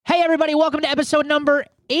everybody. Welcome to episode number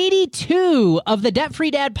 82 of the Debt Free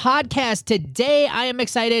Dad podcast. Today, I am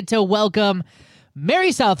excited to welcome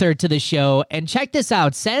Mary Southard to the show. And check this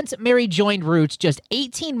out. Since Mary joined Roots just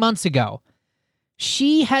 18 months ago,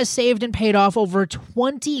 she has saved and paid off over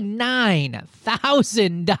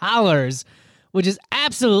 $29,000, which is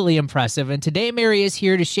absolutely impressive. And today, Mary is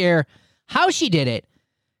here to share how she did it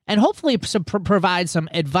and hopefully provide some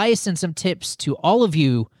advice and some tips to all of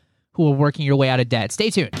you who are working your way out of debt. Stay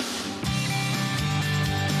tuned.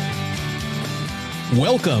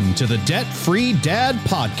 Welcome to the Debt Free Dad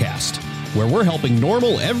podcast, where we're helping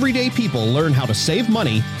normal, everyday people learn how to save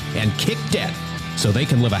money and kick debt so they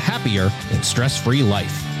can live a happier and stress-free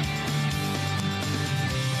life.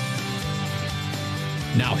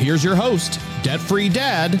 Now here's your host, Debt Free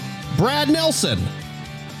Dad, Brad Nelson.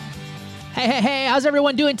 Hey, how's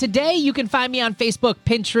everyone doing today? You can find me on Facebook,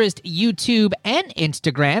 Pinterest, YouTube, and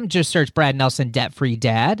Instagram. Just search Brad Nelson, Debt Free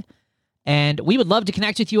Dad. And we would love to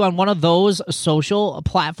connect with you on one of those social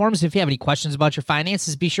platforms. If you have any questions about your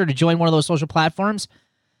finances, be sure to join one of those social platforms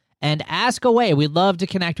and ask away. We'd love to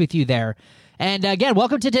connect with you there. And again,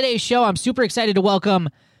 welcome to today's show. I'm super excited to welcome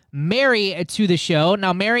Mary to the show.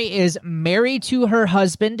 Now, Mary is married to her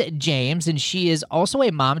husband, James, and she is also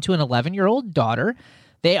a mom to an 11-year-old daughter.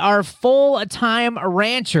 They are full-time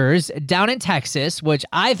ranchers down in Texas, which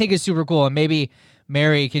I think is super cool, and maybe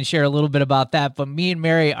Mary can share a little bit about that. But me and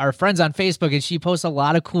Mary are friends on Facebook, and she posts a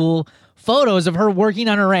lot of cool photos of her working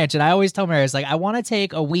on her ranch. And I always tell Mary, it's like, I want to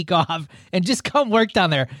take a week off and just come work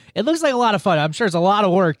down there. It looks like a lot of fun. I'm sure it's a lot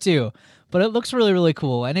of work, too. But it looks really, really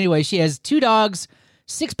cool. And anyway, she has 2 dogs,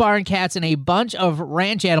 6 barn cats, and a bunch of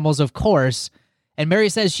ranch animals, of course. And Mary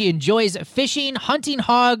says she enjoys fishing, hunting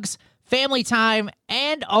hogs, family time,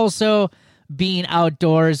 and also being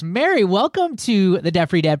outdoors. Mary, welcome to the Debt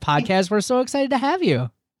Free Dad podcast. We're so excited to have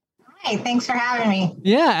you. Hi, thanks for having me.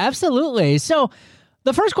 Yeah, absolutely. So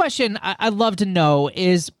the first question I'd love to know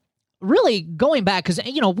is really going back, because,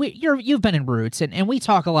 you know, you've been in Roots, and we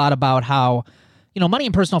talk a lot about how, you know, money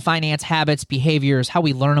and personal finance habits, behaviors, how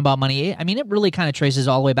we learn about money. I mean, it really kind of traces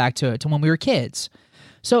all the way back to when we were kids.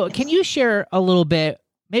 So can you share a little bit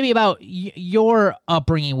maybe about your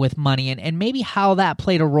upbringing with money and maybe how that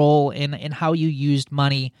played a role in how you used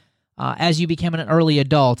money as you became an early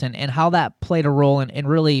adult and how that played a role in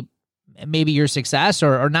really maybe your success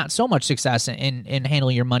or not so much success in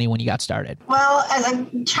handling your money when you got started? Well, as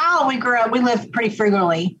a child, we lived pretty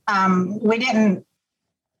frugally. We didn't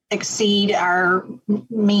exceed our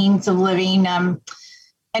means of living. And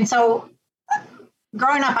so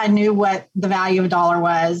growing up, I knew what the value of a dollar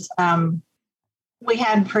was. We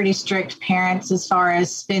had pretty strict parents as far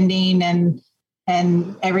as spending and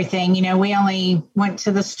everything. You know, we only went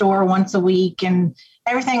to the store once a week and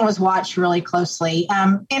everything was watched really closely.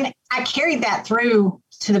 And I carried that through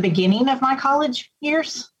to the beginning of my college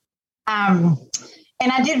years. And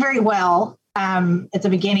I did very well at the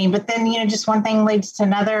beginning, but then, you know, just one thing leads to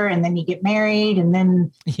another, and then you get married, and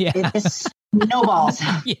then it just snowballs.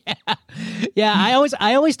 Yeah. I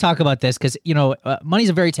always talk about this because, you know, money's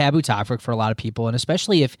a very taboo topic for a lot of people, and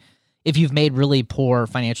especially if you've made really poor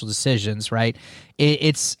financial decisions, right?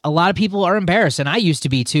 It's a lot of people are embarrassed, and I used to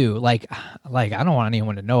be too. Like I don't want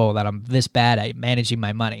anyone to know that I'm this bad at managing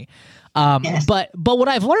my money. Yes. But what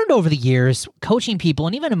I've learned over the years, coaching people,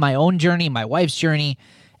 and even in my own journey, my wife's journey,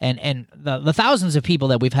 and the thousands of people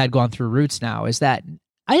that we've had gone through Roots now, is that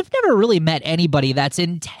I've never really met anybody that's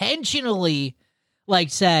intentionally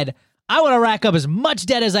said, I want to rack up as much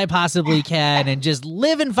debt as I possibly can and just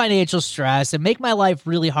live in financial stress and make my life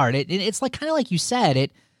really hard. It's like kind of like you said,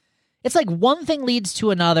 it's like one thing leads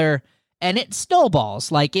to another and it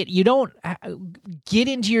snowballs. You don't get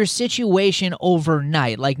into your situation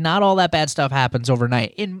overnight. Like, not all that bad stuff happens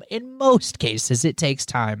overnight. In most cases, it takes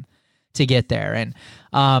time to get there. And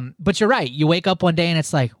but you're right. You wake up one day and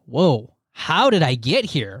it's like, whoa, how did I get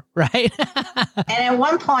here? Right. And at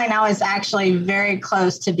one point I was actually very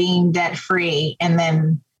close to being debt free. And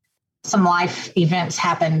then some life events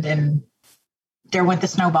happened and there went the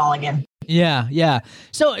snowball again. Yeah. Yeah.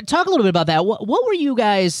 So talk a little bit about that. What were you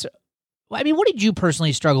guys, I mean, what did you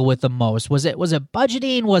personally struggle with the most? Was it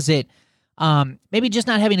budgeting? Was it maybe just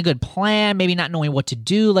not having a good plan? Maybe not knowing what to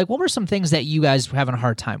do? Like, what were some things that you guys were having a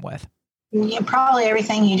hard time with? Yeah, probably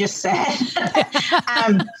everything you just said.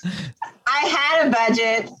 I had a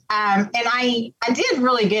budget, and I did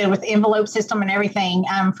really good with the envelope system and everything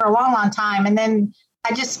for a long, long time. And then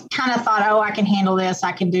I just kind of thought, oh, I can handle this.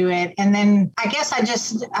 I can do it. And then I guess I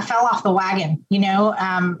fell off the wagon, you know,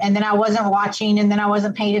 and then I wasn't watching, and then I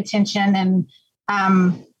wasn't paying attention. And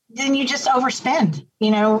then you just overspend,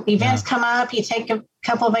 you know, events come up, you take a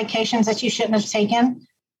couple of vacations that you shouldn't have taken.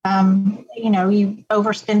 you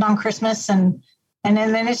overspend on Christmas and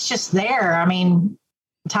then it's just there. I mean,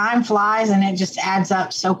 time flies and it just adds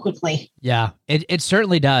up so quickly. Yeah, it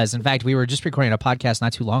certainly does. In fact, we were just recording a podcast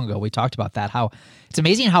not too long ago. We talked about that, how it's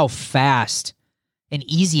amazing how fast and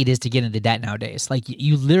easy it is to get into debt nowadays. Like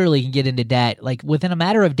you literally can get into debt like within a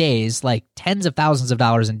matter of days, like tens of thousands of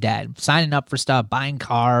dollars in debt, signing up for stuff, buying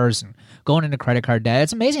cars and going into credit card debt.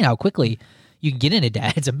 It's amazing how quickly you can get into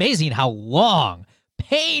debt. It's amazing how long,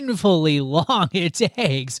 painfully long it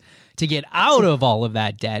takes to get out of all of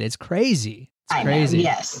that debt. It's crazy. It's crazy. I know,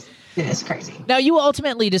 yes. It is crazy. Now, you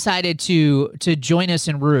ultimately decided to join us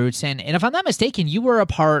in Roots, and if I'm not mistaken, you were a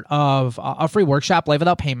part of a free workshop, Life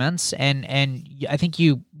Without Payments, and I think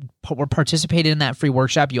you were participated in that free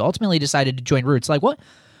workshop. You ultimately decided to join Roots. Like, what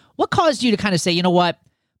caused you to kind of say, you know what,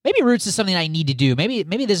 maybe Roots is something I need to do. Maybe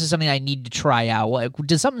this is something I need to try out. Like,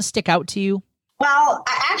 does something stick out to you? Well,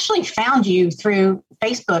 I actually found you through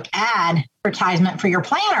Facebook advertisement for your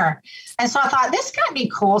planner. And so I thought this could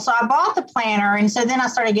be cool. So I bought the planner. And so then I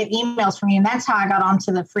started getting emails from you. And that's how I got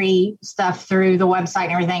onto the free stuff through the website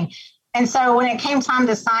and everything. And so when it came time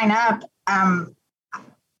to sign up, I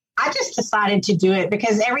just decided to do it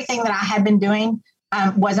because everything that I had been doing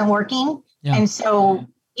wasn't working. Yeah. And so,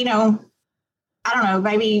 I don't know,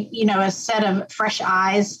 maybe, a set of fresh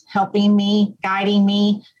eyes helping me, guiding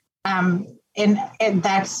me. And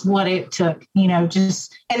that's what it took, and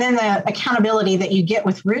then the accountability that you get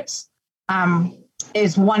with Roots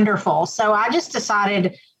is wonderful. So I just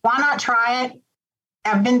decided, why not try it?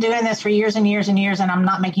 I've been doing this for years and years and years, and I'm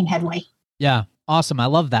not making headway. Yeah. Awesome. I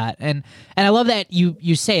love that. And I love that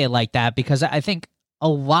you say it like that, because I think a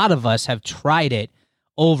lot of us have tried it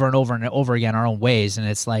over and over and over again our own ways. And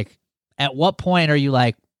it's like, at what point are you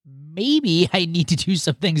like, maybe I need to do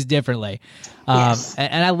some things differently. Yes.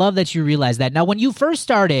 And I love that you realize that. Now, when you first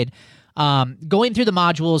started going through the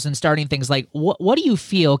modules and starting things, like what do you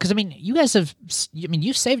feel? Because, you guys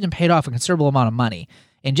you've saved and paid off a considerable amount of money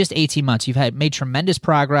in just 18 months. You've made tremendous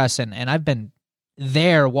progress, and I've been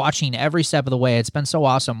there watching every step of the way. It's been so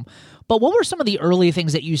awesome. But what were some of the early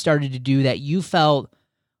things that you started to do that you felt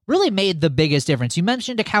really made the biggest difference? You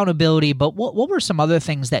mentioned accountability, but what were some other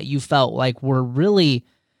things that you felt like were really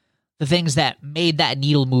the things that made that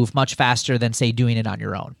needle move much faster than, say, doing it on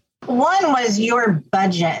your own? One was your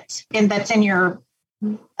budget, and that's in your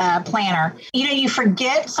planner. You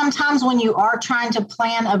forget sometimes when you are trying to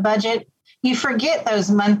plan a budget, you forget those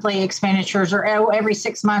monthly expenditures, or every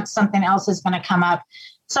 6 months, something else is going to come up.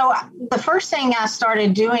 So the first thing I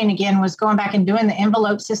started doing again was going back and doing the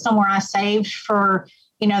envelope system where I saved for,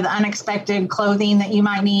 the unexpected clothing that you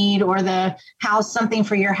might need, or something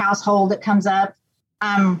for your household that comes up.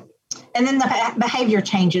 And then the behavior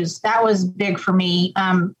changes. That was big for me.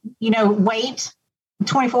 Wait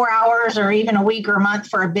 24 hours or even a week or a month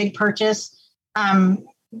for a big purchase. When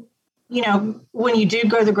you do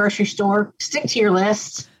go to the grocery store, stick to your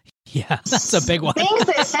list. Yeah, that's a big one. Things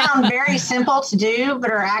that sound very simple to do,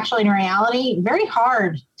 but are actually in reality very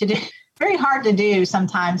hard to do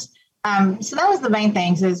sometimes. So that was the main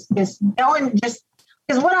things is knowing, just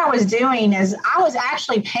because what I was doing is I was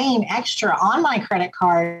actually paying extra on my credit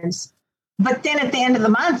cards, but then at the end of the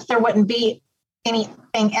month, there wouldn't be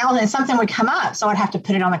anything else and something would come up. So I'd have to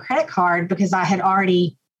put it on the credit card because I had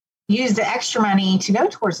already used the extra money to go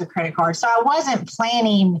towards the credit card. So I wasn't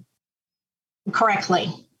planning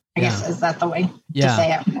correctly, I guess. Is that the way to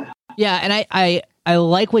say it? Yeah. And I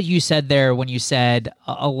like what you said there when you said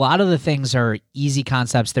a lot of the things are easy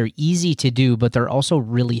concepts. They're easy to do, but they're also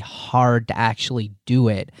really hard to actually do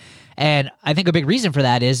it. And I think a big reason for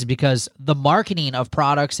that is because the marketing of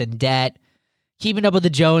products and debt, keeping up with the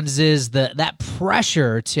Joneses, that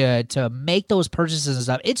pressure to make those purchases and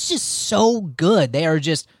stuff, it's just so good. They are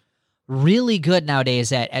just really good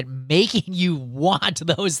nowadays at making you want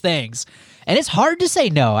those things. And it's hard to say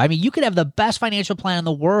no. You could have the best financial plan in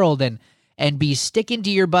the world and be sticking to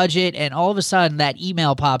your budget, and all of a sudden that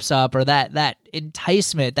email pops up, or that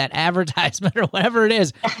enticement, that advertisement, or whatever it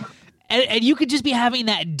is. And you could just be having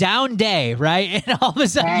that down day, right? And all of a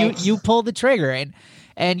sudden you pull the trigger.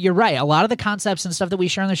 And you're right. A lot of the concepts and stuff that we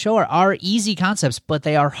share on the show are easy concepts, but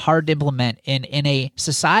they are hard to implement in a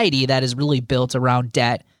society that is really built around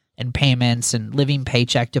debt and payments and living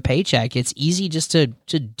paycheck to paycheck. It's easy just to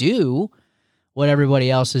do what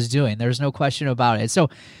everybody else is doing. There's no question about it. So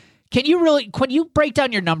can you break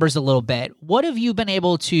down your numbers a little bit? What have you been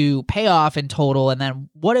able to pay off in total? And then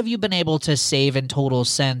what have you been able to save in total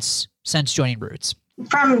since joining Roots?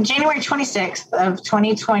 from January 26th of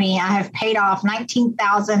 2020, I have paid off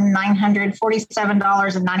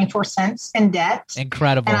 $19,947.94 in debt.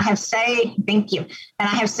 Incredible. And I have saved, thank you. And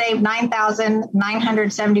I have saved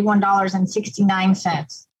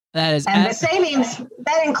 $9,971.69. That is, and the savings,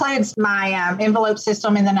 that includes my envelope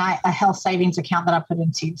system and then a health savings account that I put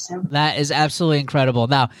into. So that is absolutely incredible.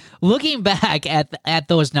 Now, looking back at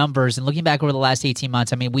those numbers and looking back over the last 18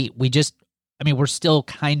 months, I mean, we're still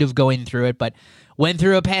kind of going through it, but went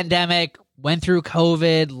through a pandemic, went through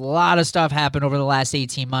COVID, a lot of stuff happened over the last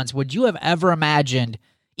 18 months. Would you have ever imagined,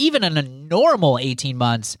 even in a normal 18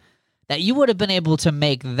 months, that you would have been able to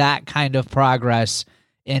make that kind of progress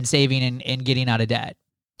in saving and getting out of debt?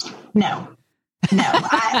 No. Because,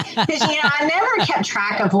 I never kept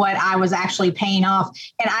track of what I was actually paying off.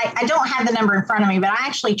 And I don't have the number in front of me, but I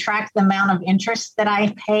actually track the amount of interest that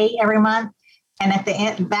I pay every month. And at the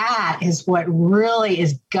end, that is what really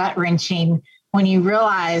is gut wrenching when you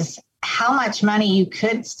realize how much money you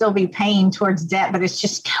could still be paying towards debt, but it's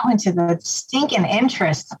just going to the stinking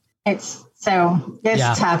interest. It's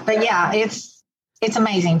tough, but yeah, it's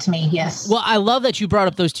amazing to me. Yes. Well, I love that you brought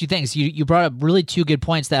up those two things. You brought up really two good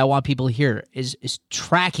points that I want people to hear is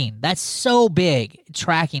tracking. That's so big.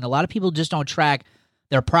 Tracking. A lot of people just don't track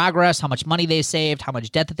their progress, how much money they saved, how much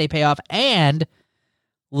debt that they pay off, and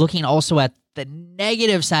looking also at the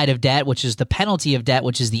negative side of debt, which is the penalty of debt,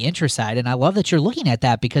 which is the interest side. And I love that you're looking at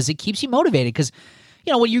that because it keeps you motivated. Because,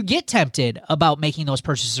 when you get tempted about making those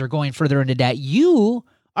purchases or going further into debt, you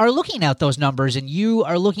are looking at those numbers and you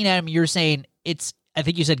are looking at them. You're saying I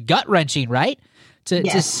think you said gut wrenching, right?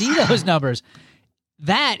 To see those numbers.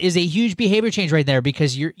 That is a huge behavior change right there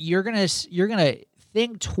because you're gonna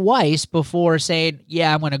think twice before saying,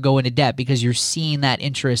 yeah, I'm going to go into debt because you're seeing that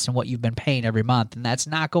interest in what you've been paying every month. And that's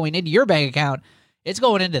not going into your bank account. It's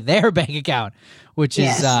going into their bank account, which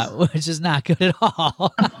is not good at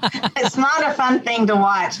all. It's not a fun thing to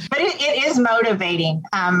watch, but it is motivating.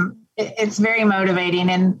 It's very motivating.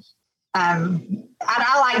 And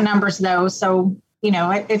I like numbers though. So,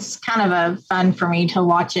 it's kind of a fun for me to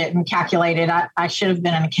watch it and calculate it. I should have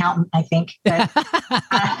been an accountant, I think. But,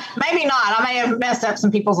 maybe not. I may have messed up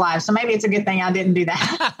some people's lives. So maybe it's a good thing I didn't do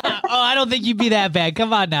that. Oh, I don't think you'd be that bad.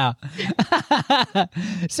 Come on now.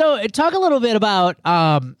 So talk a little bit about,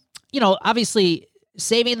 obviously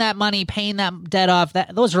saving that money, paying that debt off.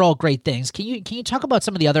 Those are all great things. Can you talk about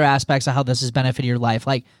some of the other aspects of how this has benefited your life?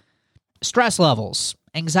 Like stress levels,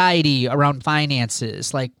 anxiety around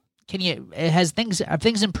finances, like, have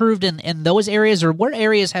things improved in those areas, or what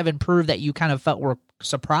areas have improved that you kind of felt were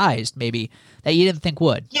surprised maybe that you didn't think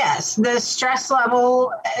would? Yes, the stress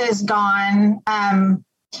level is gone. I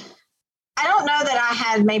don't know that I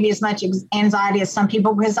had maybe as much anxiety as some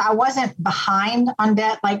people because I wasn't behind on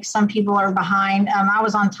debt like some people are behind. I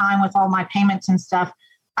was on time with all my payments and stuff.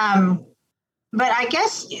 But I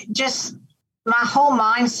guess just my whole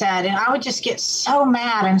mindset, and I would just get so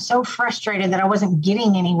mad and so frustrated that I wasn't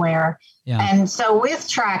getting anywhere. Yeah. And so with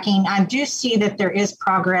tracking, I do see that there is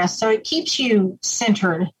progress. So it keeps you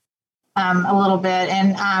centered a little bit.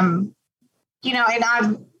 And, and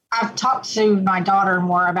I've talked to my daughter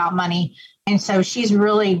more about money. And so she's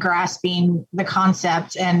really grasping the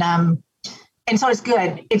concept. And so it's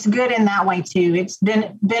good. It's good in that way too. It's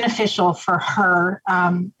been beneficial for her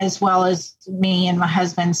as well as me and my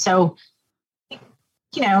husband. So,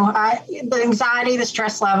 the anxiety, the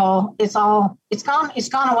stress level, it's gone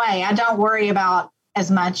away. I don't worry about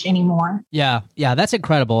as much anymore. Yeah. That's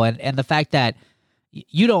incredible. And the fact that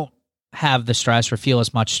you don't have the stress or feel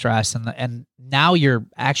as much stress and now you're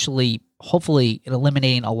actually hopefully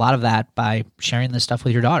eliminating a lot of that by sharing this stuff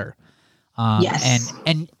with your daughter. Yes.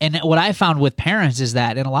 And what I found with parents is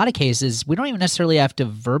that in a lot of cases, we don't even necessarily have to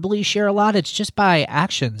verbally share a lot. It's just by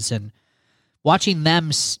actions and watching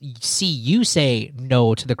them see you say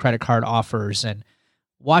no to the credit card offers and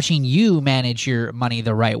watching you manage your money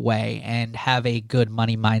the right way and have a good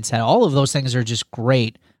money mindset. All of those things are just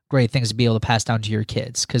great things to be able to pass down to your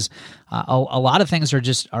kids because a lot of things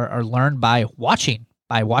are learned by watching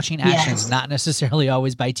actions, not necessarily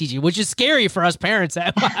always by teaching, which is scary for us parents.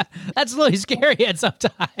 That's really scary at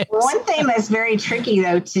sometimes. One thing that's very tricky,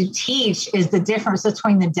 though, to teach is the difference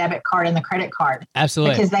between the debit card and the credit card.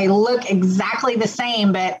 Absolutely. Because they look exactly the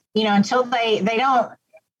same, but, until they don't,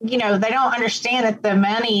 they don't understand that the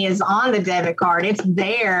money is on the debit card. It's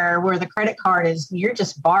there where the credit card is, you're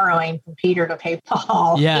just borrowing from Peter to pay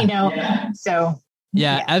Paul, So.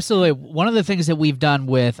 Yeah, absolutely. One of the things that we've done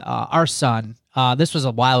with our son, this was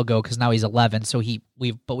a while ago because now he's 11. So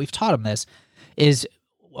we've taught him this is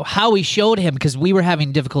how we showed him because we were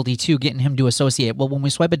having difficulty too getting him to associate. Well, when we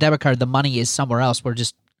swipe a debit card, the money is somewhere else. We're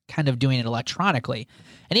just kind of doing it electronically.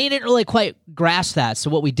 And he didn't really quite grasp that. So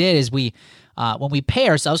what we did is when we pay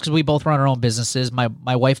ourselves, because we both run our own businesses, my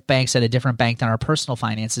wife banks at a different bank than our personal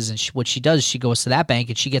finances. And what she does, she goes to that bank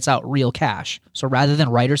and she gets out real cash. So rather than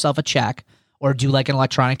write herself a check or do like an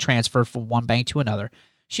electronic transfer from one bank to another,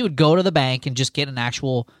 she would go to the bank and just get an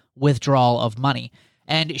actual withdrawal of money.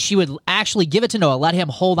 And she would actually give it to Noah, let him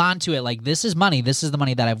hold on to it. Like, this is money. This is the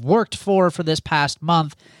money that I've worked for this past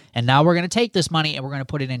month. And now we're going to take this money and we're going to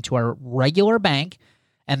put it into our regular bank.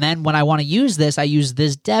 And then when I want to use this, I use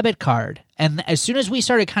this debit card. And as soon as we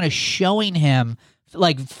started kind of showing him,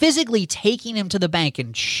 like physically taking him to the bank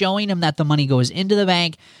and showing him that the money goes into the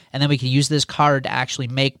bank, and then we can use this card to actually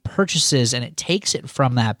make purchases and it takes it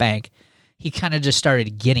from that bank, he kind of just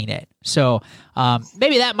started getting it. So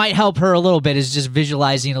maybe that might help her a little bit, is just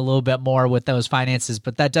visualizing a little bit more with those finances.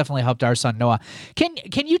 But that definitely helped our son, Noah. Can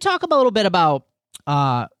you talk a little bit about,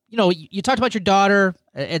 you talked about your daughter.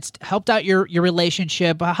 It's helped out your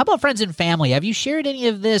relationship. How about friends and family? Have you shared any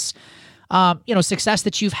of this, success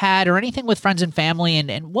that you've had or anything with friends and family?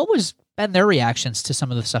 And what was been their reactions to some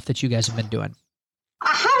of the stuff that you guys have been doing?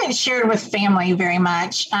 I haven't shared with family very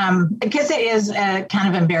much because it is kind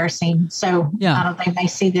of embarrassing. So I don't think they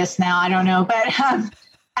see this now. I don't know. But I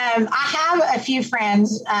have a few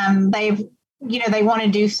friends. They want to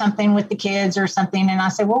do something with the kids or something. And I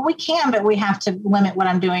say, well, we can, but we have to limit what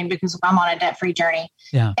I'm doing because I'm on a debt-free journey.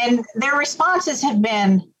 Yeah. And their responses have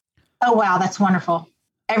been, oh, wow, that's wonderful.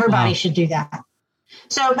 Everybody should do that.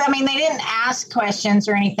 So, I mean, they didn't ask questions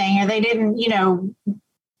or anything, or they didn't,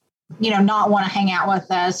 not want to hang out with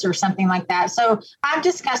us or something like that. So I've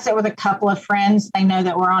discussed it with a couple of friends. They know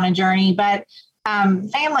that we're on a journey, but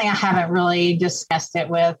family, I haven't really discussed it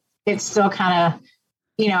with. It's still kind of,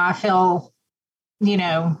 I feel, like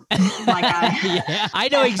I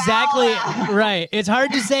know exactly. Right. It's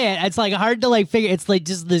hard to say it. It's like hard to like figure. It's like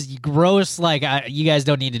just this gross, like you guys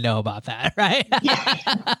don't need to know about that. Right.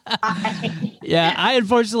 Yeah. I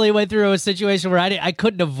unfortunately went through a situation where I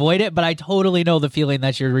couldn't avoid it, but I totally know the feeling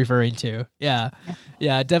that you're referring to. Yeah.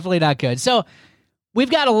 Yeah. Definitely not good. So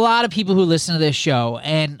we've got a lot of people who listen to this show,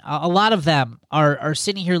 and a lot of them are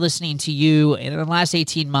sitting here listening to you. And in the last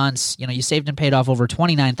 18 months, you saved and paid off over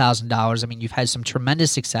 $29,000. I mean, you've had some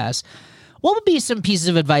tremendous success. What would be some pieces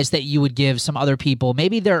of advice that you would give some other people?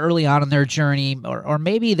 Maybe they're early on in their journey, or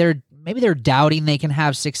maybe they're doubting they can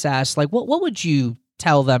have success. Like, what would you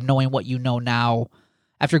tell them, knowing what you know now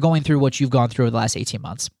after going through what you've gone through over the last 18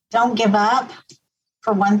 months? Don't give up,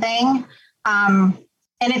 for one thing.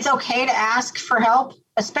 And it's okay to ask for help,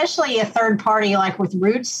 especially a third party like with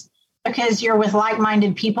Roots, because you're with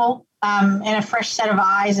like-minded people, and a fresh set of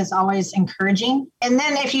eyes is always encouraging. And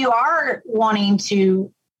then if you are wanting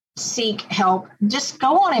to seek help, just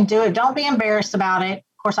go on and do it. Don't be embarrassed about it.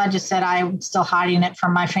 Of course, I just said I'm still hiding it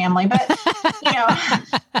from my family, but,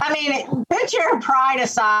 put your pride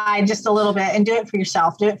aside just a little bit and do it for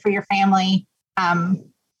yourself. Do it for your family.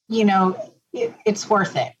 It's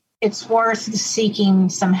worth it. It's worth seeking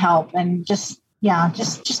some help, and just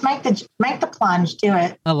make the plunge. Do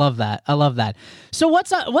it. I love that. So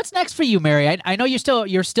what's next for you, Mary? I know you're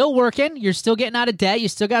still working. You're still getting out of debt. You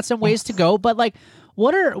still got some ways to go. But like,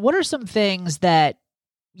 what are some things that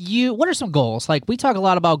what are some goals? Like, we talk a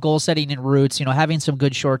lot about goal setting in Roots, having some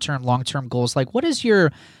good short-term, long-term goals. Like, what is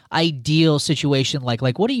your ideal situation like?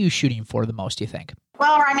 Like, what are you shooting for the most, do you think?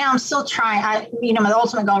 Well, right now I'm still trying. My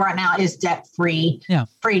ultimate goal right now is debt-free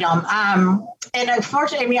freedom. And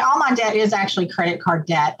unfortunately, all my debt is actually credit card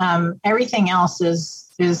debt. Everything else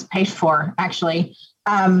is paid for, actually.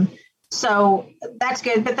 So that's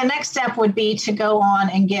good. But the next step would be to go on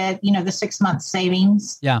and get, the 6-month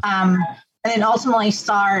savings. Yeah. And then ultimately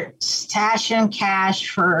start stashing cash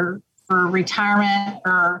for retirement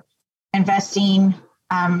or investing.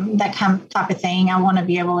 That type of thing. I want to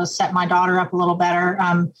be able to set my daughter up a little better.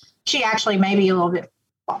 She actually may be a little bit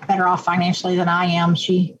better off financially than I am.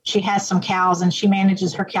 She has some cows and she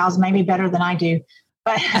manages her cows maybe better than I do.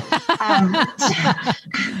 But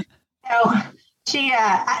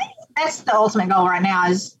that's the ultimate goal right now.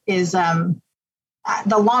 Is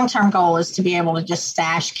the long-term goal is to be able to just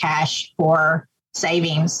stash cash for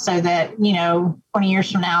savings, so that 20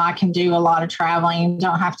 years from now I can do a lot of traveling.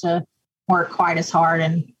 Don't have to work quite as hard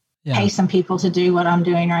and pay some people to do what I'm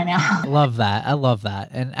doing right now. I love that.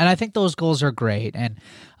 And I think those goals are great. And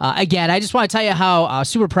again, I just want to tell you how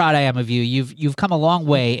super proud I am of you. You've come a long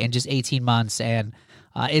way in just 18 months, and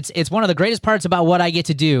it's one of the greatest parts about what I get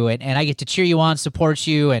to do, and I get to cheer you on, support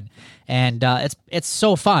you, and it's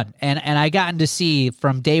so fun. And I gotten to see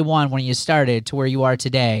from day one when you started to where you are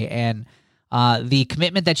today, and the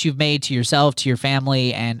commitment that you've made to yourself, to your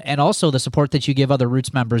family, and also the support that you give other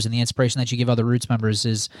Roots members and the inspiration that you give other Roots members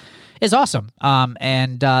is awesome.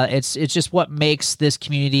 It's just what makes this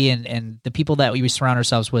community and the people that we surround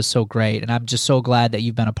ourselves with so great. And I'm just so glad that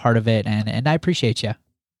you've been a part of it, and I appreciate you.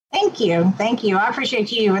 Thank you. I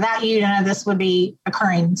appreciate you. Without you, none of this would be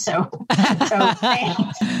occurring. So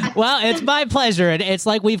thanks. Well, it's my pleasure. And it's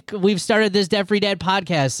like we've started this Debt Free Dad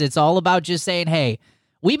podcast. It's all about just saying, hey,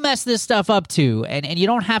 we mess this stuff up too, and you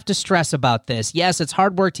don't have to stress about this. Yes, it's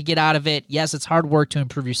hard work to get out of it. Yes, it's hard work to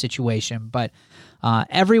improve your situation, but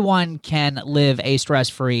everyone can live a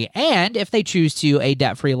stress-free and, if they choose to, a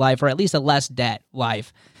debt-free life, or at least a less debt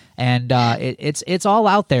life. And it's all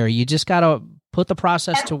out there. You just got to put the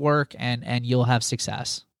process to work, and you'll have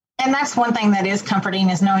success. And that's one thing that is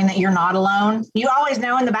comforting, is knowing that you're not alone. You always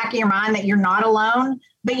know in the back of your mind that you're not alone,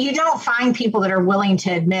 but you don't find people that are willing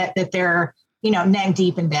to admit that they're, neck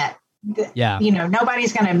deep in debt. Yeah.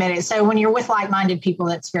 Nobody's going to admit it. So when you're with like-minded people,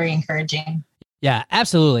 that's very encouraging. Yeah,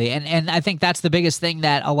 absolutely. And I think that's the biggest thing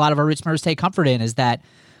that a lot of our Roots members take comfort in, is that,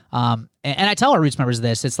 and I tell our Roots members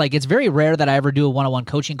this, it's like, it's very rare that I ever do a one-on-one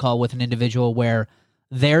coaching call with an individual where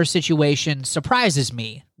their situation surprises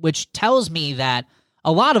me, which tells me that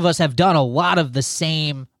a lot of us have done a lot of the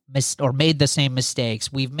same or made the same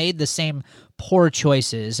mistakes. We've made the same poor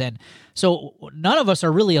choices. And so none of us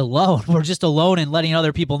are really alone. We're just alone in letting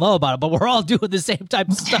other people know about it, but we're all doing the same type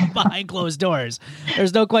of stuff behind closed doors.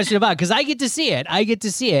 There's no question about it, because I get to see it.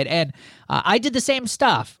 And I did the same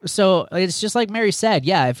stuff. So it's just like Mary said.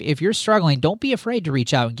 Yeah, if you're struggling, don't be afraid to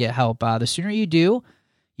reach out and get help. The sooner you do,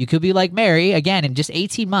 you could be like Mary, again, in just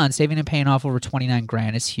 18 months, saving and paying off over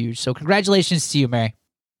 $29,000. It's huge. So congratulations to you, Mary.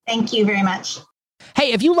 Thank you very much.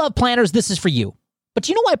 Hey, if you love planners, this is for you. But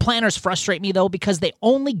you know why planners frustrate me, though? Because they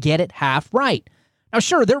only get it half right. Now,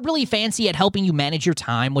 sure, they're really fancy at helping you manage your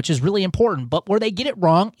time, which is really important, but where they get it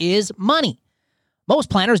wrong is money. Most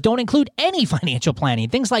planners don't include any financial planning.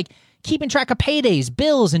 Things like keeping track of paydays,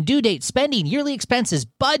 bills and due dates, spending, yearly expenses,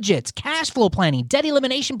 budgets, cash flow planning, debt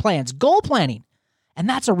elimination plans, goal planning. And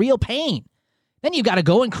that's a real pain. Then you've got to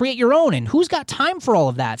go and create your own, and who's got time for all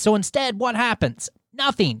of that? So instead, what happens?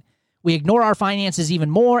 Nothing. We ignore our finances even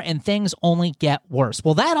more, and things only get worse.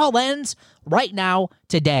 Well, that all ends right now,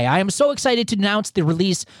 today. I am so excited to announce the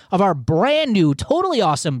release of our brand new, totally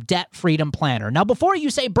awesome Debt Freedom Planner. Now, before you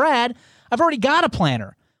say, Brad, I've already got a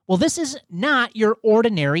planner. Well, this is not your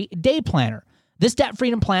ordinary day planner. This Debt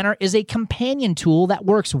Freedom Planner is a companion tool that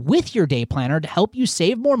works with your day planner to help you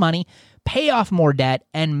save more money, pay off more debt,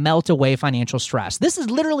 and melt away financial stress. This is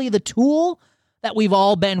literally the tool that we've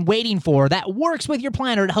all been waiting for that works with your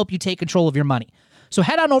planner to help you take control of your money. So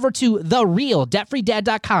head on over to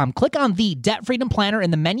therealdebtfreedad.com. Click on the Debt Freedom Planner in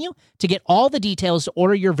the menu to get all the details to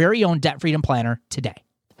order your very own Debt Freedom Planner today.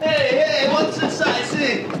 Hey, what's this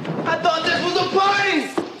sightseeing? I thought this was a party!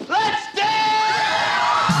 Let's dance!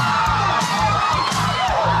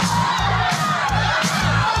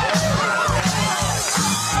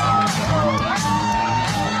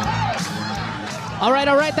 All right.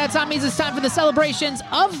 That time means it's time for the celebrations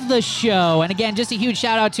of the show. And again, just a huge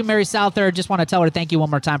shout out to Mary Souther. Just want to tell her thank you one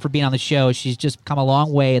more time for being on the show. She's just come a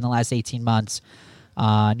long way in the last 18 months.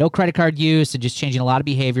 No credit card use and just changing a lot of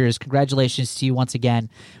behaviors. Congratulations to you once again.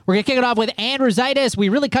 We're going to kick it off with Ann Rositis. We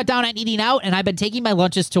really cut down on eating out, and I've been taking my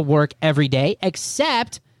lunches to work every day,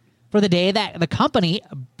 except for the day that the company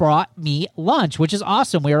brought me lunch, which is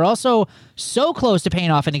awesome. We are also so close to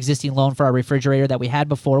paying off an existing loan for our refrigerator that we had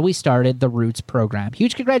before we started the Roots program.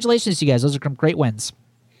 Huge congratulations to you guys. Those are some great wins.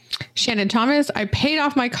 Shannon Thomas, I paid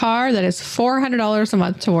off my car. That is $400 a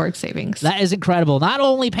month towards savings. That is incredible. Not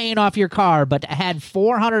only paying off your car, but to add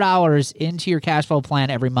 $400 into your cash flow plan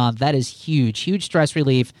every month. That is huge stress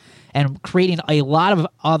relief and creating a lot of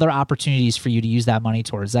other opportunities for you to use that money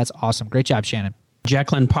towards. That's awesome. Great job, Shannon.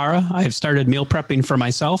 Jacqueline Para. I've started meal prepping for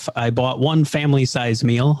myself. I bought one family size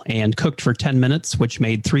meal and cooked for 10 minutes, which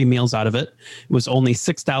made 3 meals out of it. It was only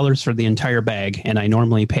 $6 for the entire bag, and I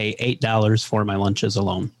normally pay $8 for my lunches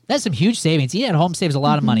alone. That's some huge savings. Eating at home saves a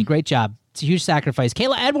lot of money. Great job. It's a huge sacrifice.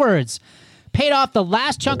 Kayla Edwards paid off the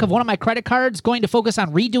last chunk of one of my credit cards, going to focus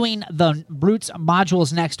on redoing the Roots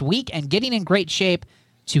modules next week and getting in great shape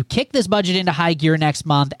to kick this budget into high gear next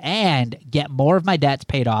month and get more of my debts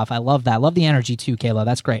paid off. I love that. I love the energy too, Kayla.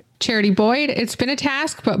 That's great. Charity Boyd, it's been a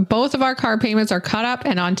task, but both of our car payments are caught up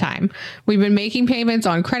and on time. We've been making payments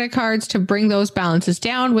on credit cards to bring those balances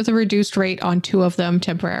down with a reduced rate on 2 of them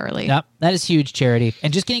temporarily. Yep, that is huge, Charity.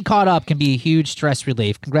 And just getting caught up can be a huge stress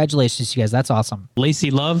relief. Congratulations, you guys. That's awesome.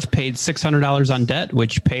 Lacey Love paid $600 on debt,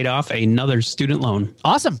 which paid off another student loan.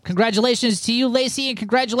 Awesome. Congratulations to you, Lacey, and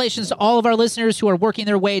congratulations to all of our listeners who are working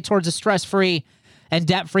their way towards a stress-free and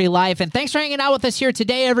debt-free life. And thanks for hanging out with us here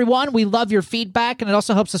today, everyone. We love your feedback, and it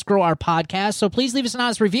also helps us grow our podcast. So please leave us an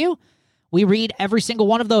honest review. We read every single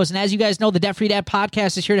one of those. And as you guys know, the Debt Free Dad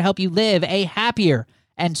podcast is here to help you live a happier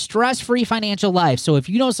and stress-free financial life. So if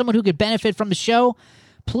you know someone who could benefit from the show,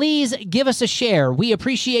 please give us a share. We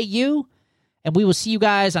appreciate you, and we will see you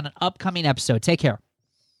guys on an upcoming episode. Take care.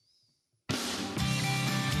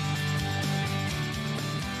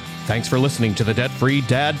 Thanks for listening to the Debt Free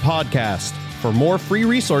Dad podcast. For more free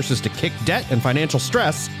resources to kick debt and financial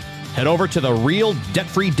stress, head over to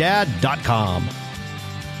therealdebtfreedad.com.